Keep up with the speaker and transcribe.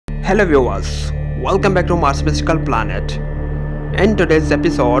Hello viewers, welcome back to Mars Physical Planet. In today's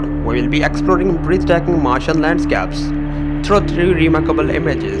episode, we will be exploring breathtaking Martian landscapes through three remarkable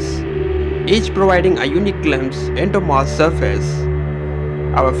images, each providing a unique glimpse into Mars' surface.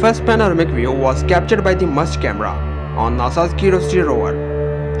 Our first panoramic view was captured by the MUST camera on NASA's Curiosity rover,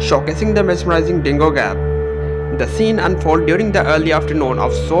 showcasing the mesmerizing Dingo Gap. The scene unfolded during the early afternoon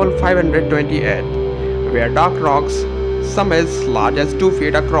of Sol 528, where dark rocks, some as large as 2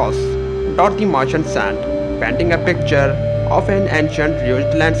 feet across, dot the Martian sand, painting a picture of an ancient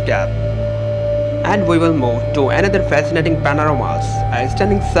ruined landscape. And we will move to another fascinating panoramas, a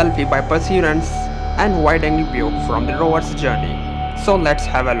stunning selfie by Perseverance and wide-angle view from the rover's journey. So let's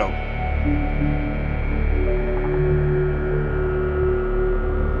have a look.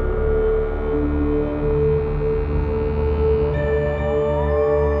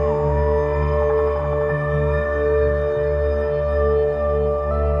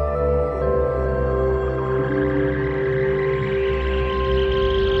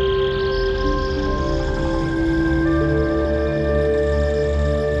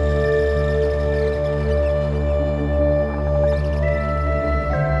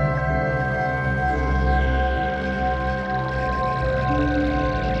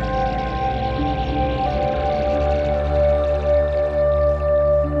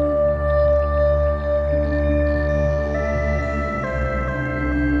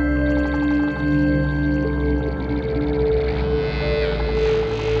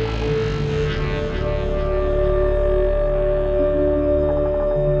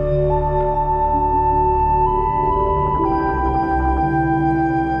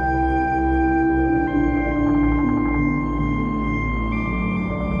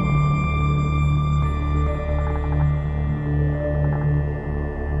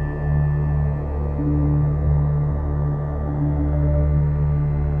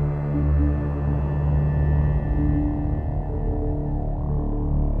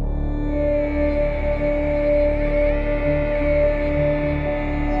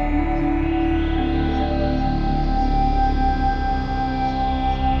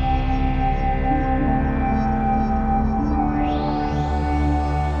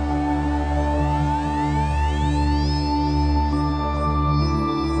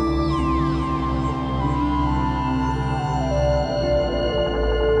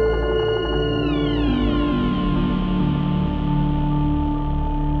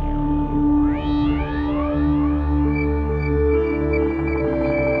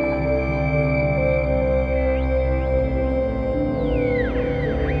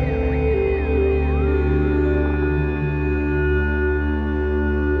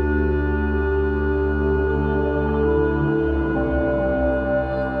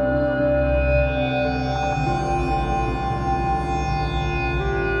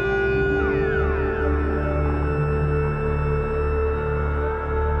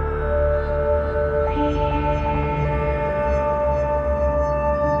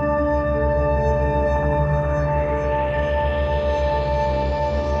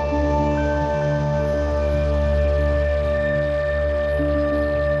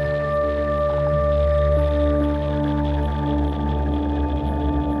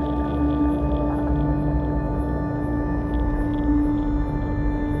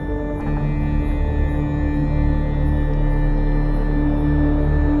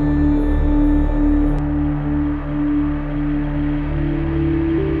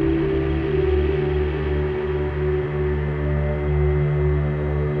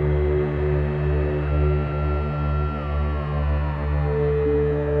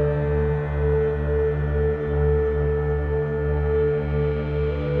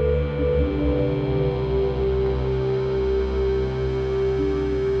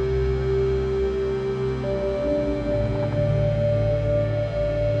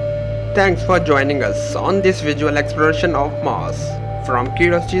 Thanks for joining us on this visual exploration of Mars, from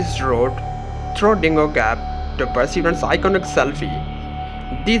Curiosity's road through Dingo Gap to Perseverance's iconic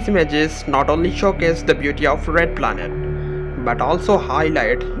selfie. These images not only showcase the beauty of Red Planet, but also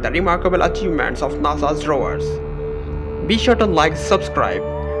highlight the remarkable achievements of NASA's rovers. Be sure to like, subscribe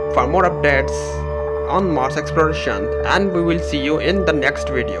for more updates on Mars exploration, and we will see you in the next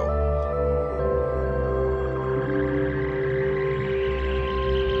video.